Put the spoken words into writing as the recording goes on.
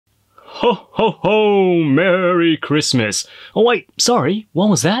Ho ho ho! Merry Christmas! Oh wait, sorry, what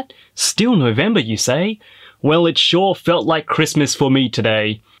was that? Still November, you say? Well, it sure felt like Christmas for me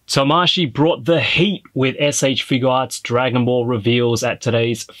today. Tamashii brought the heat with SH Figuarts Dragon Ball reveals at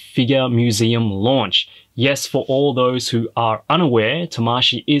today's Figure Museum launch. Yes, for all those who are unaware,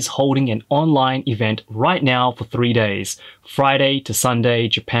 Tamashii is holding an online event right now for 3 days, Friday to Sunday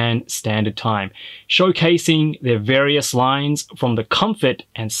Japan Standard Time, showcasing their various lines from the comfort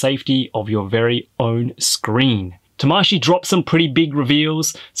and safety of your very own screen. Tamashii dropped some pretty big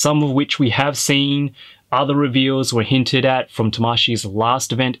reveals, some of which we have seen. Other reveals were hinted at from Tamashii's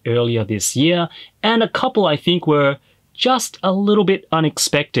last event earlier this year, and a couple I think were just a little bit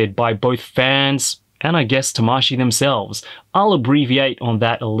unexpected by both fans and I guess Tamashii themselves. I'll abbreviate on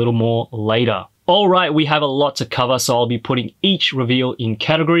that a little more later. Alright, we have a lot to cover, so I'll be putting each reveal in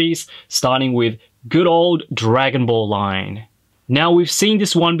categories, starting with good old Dragon Ball line. Now, we've seen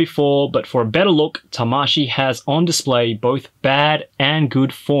this one before, but for a better look, Tamashii has on display both bad and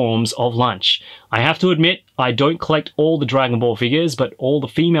good forms of lunch. I have to admit, I don't collect all the Dragon Ball figures, but all the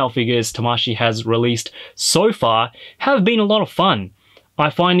female figures Tamashii has released so far have been a lot of fun. I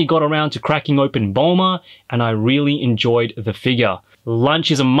finally got around to cracking open Bulma, and I really enjoyed the figure.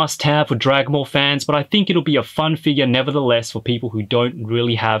 Lunch is a must-have for Dragon Ball fans, but I think it'll be a fun figure nevertheless for people who don't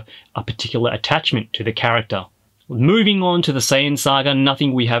really have a particular attachment to the character. Moving on to the Saiyan Saga,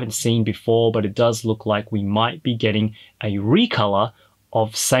 nothing we haven't seen before, but it does look like we might be getting a recolor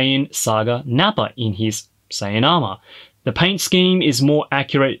of Saiyan Saga Nappa in his Saiyan armor. The paint scheme is more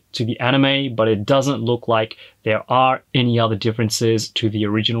accurate to the anime, but it doesn't look like there are any other differences to the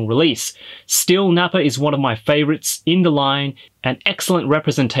original release. Still, Nappa is one of my favorites in the line, an excellent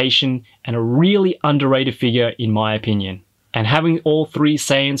representation, and a really underrated figure in my opinion. And having all three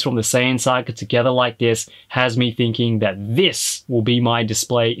Saiyans from the Saiyan Saga together like this has me thinking that this will be my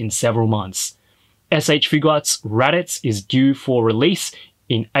display in several months. SH Figuarts Raditz is due for release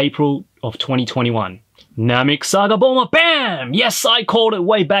in April of 2021. Namek Saga Bulma, BAM! Yes, I called it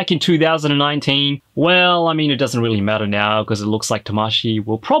way back in 2019. Well, I mean, it doesn't really matter now because it looks like Tamashii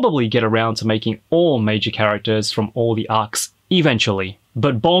will probably get around to making all major characters from all the arcs eventually.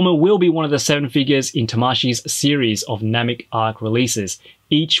 But Bulma will be one of the 7 figures in Tamashii's series of Namek arc releases,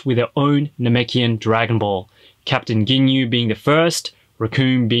 each with their own Namekian Dragon Ball. Captain Ginyu being the first,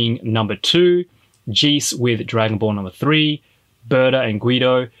 Raccoon being number 2, Geese with Dragon Ball number 3, Berta and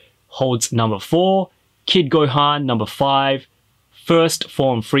Guido holds number 4, Kid Gohan number 5, First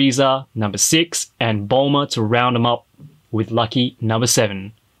Form Frieza number 6, and Bulma to round them up with Lucky number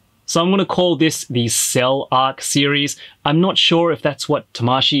 7. So I'm going to call this the Cell Arc series. I'm not sure if that's what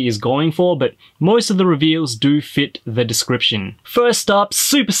Tamashii is going for, but most of the reveals do fit the description. First up,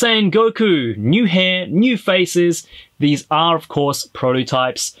 Super Saiyan Goku. New hair, new faces. These are of course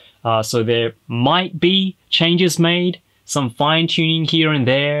prototypes, so there might be changes made, some fine tuning here and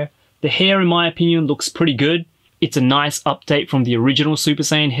there. The hair in my opinion looks pretty good. It's a nice update from the original Super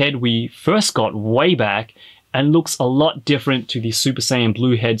Saiyan head we first got way back, and looks a lot different to the Super Saiyan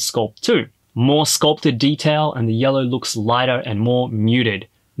Blue head sculpt too. More sculpted detail, and the yellow looks lighter and more muted.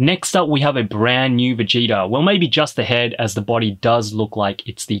 Next up, we have a brand new Vegeta. Well, maybe just the head, as the body does look like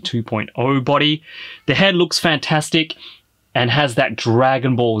it's the 2.0 body. The head looks fantastic and has that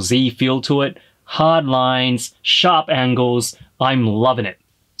Dragon Ball Z feel to it. Hard lines, sharp angles, I'm loving it.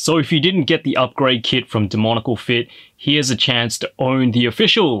 So if you didn't get the upgrade kit from Demonical Fit, here's a chance to own the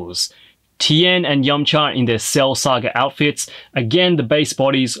officials. Tien and Yamcha in their Cell Saga outfits. Again, the base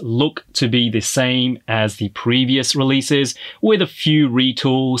bodies look to be the same as the previous releases, with a few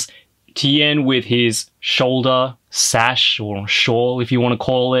retools. Tien with his shoulder sash, or shawl if you want to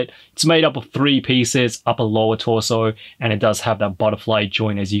call it. It's made up of 3 pieces, upper lower torso, and it does have that butterfly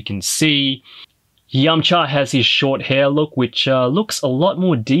joint as you can see. Yamcha has his short hair look, which looks a lot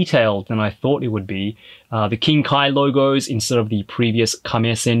more detailed than I thought it would be. The King Kai logos instead of the previous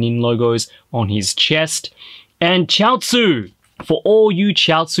Kame Sennin logos on his chest. And Choitzu! For all you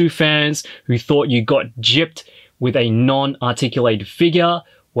Choitzu fans who thought you got gypped with a non-articulated figure,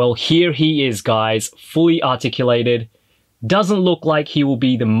 well, here he is, guys, fully articulated. Doesn't look like he will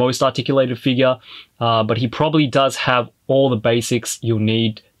be the most articulated figure, but he probably does have all the basics you'll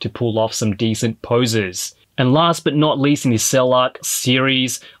need to pull off some decent poses. And last but not least in the Cell Arc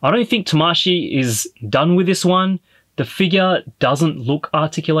series, I don't think Tamashii is done with this one. The figure doesn't look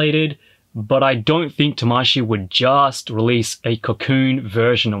articulated, but I don't think Tamashii would just release a Cocoon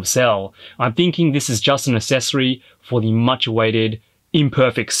version of Cell. I'm thinking this is just an accessory for the much awaited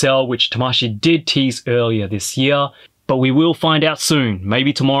Imperfect Cell, which Tamashii did tease earlier this year, but we will find out soon,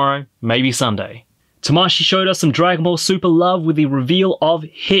 maybe tomorrow, maybe Sunday. Tamashii showed us some Dragon Ball Super love with the reveal of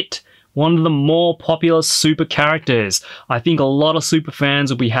Hit. one of the more popular super characters. I think a lot of super fans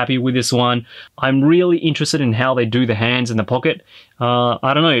will be happy with this one. I'm really interested in how they do the hands in the pocket.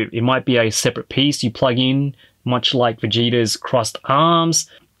 I don't know, it might be a separate piece you plug in, much like Vegeta's crossed arms.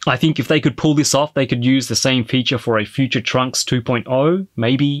 I think if they could pull this off, they could use the same feature for a future Trunks 2.0,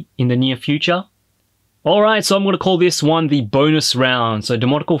 maybe in the near future. Alright, so I'm going to call this one the bonus round. So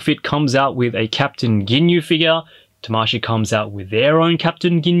Demonical Fit comes out with a Captain Ginyu figure. Tamashii comes out with their own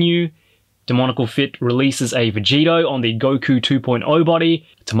Captain Ginyu. Demonical Fit releases a Vegito on the Goku 2.0 body.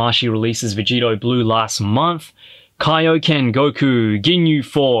 Tamashii releases Vegito Blue last month. Kaioken Goku, Ginyu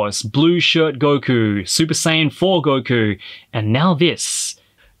Force, Blue Shirt Goku, Super Saiyan 4 Goku, and now this.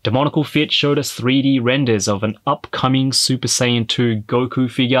 Demonical Fit showed us 3D renders of an upcoming Super Saiyan 2 Goku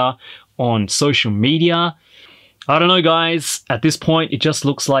figure on social media. I don't know guys, at this point it just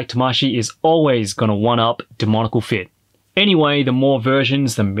looks like Tamashii is always gonna one-up Demonical Fit. Anyway, the more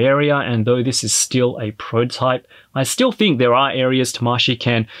versions the merrier, and though this is still a prototype, I still think there are areas Tamashii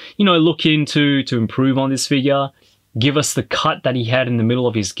can, look into to improve on this figure. Give us the cut that he had in the middle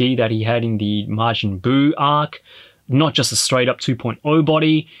of his gi that he had in the Majin Buu arc. Not just a straight up 2.0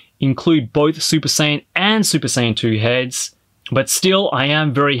 body, include both Super Saiyan and Super Saiyan 2 heads. But still, I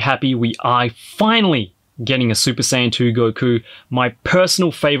am very happy we are finally getting a Super Saiyan 2 Goku, my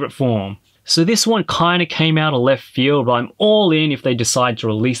personal favorite form. So this one kind of came out of left field, but I'm all in if they decide to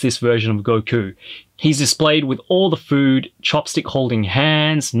release this version of Goku. He's displayed with all the food, chopstick holding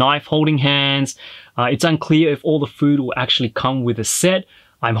hands, knife holding hands. It's unclear if all the food will actually come with a set.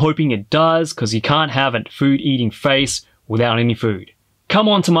 I'm hoping it does, because you can't have a food eating face without any food. Come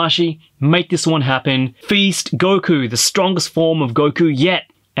on Tamashii, make this one happen. Feast Goku, the strongest form of Goku yet.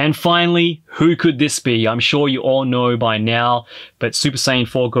 And finally, who could this be? I'm sure you all know by now, but Super Saiyan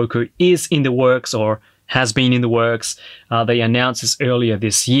 4 Goku is in the works, or has been in the works. They announced this earlier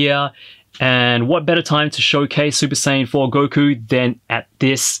this year. And what better time to showcase Super Saiyan 4 Goku than at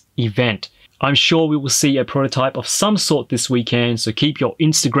this event? I'm sure we will see a prototype of some sort this weekend, so keep your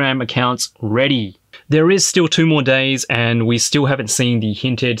Instagram accounts ready. There is still 2 more days and we still haven't seen the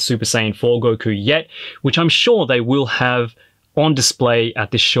hinted Super Saiyan 4 Goku yet, which I'm sure they will have on display at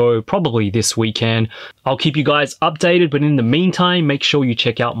this show probably this weekend. I'll keep you guys updated, but in the meantime, make sure you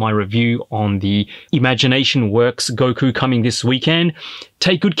check out my review on the Imagination Works Goku coming this weekend.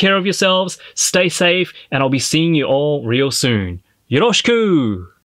 Take good care of yourselves, stay safe, and I'll be seeing you all real soon. Yoroshiku!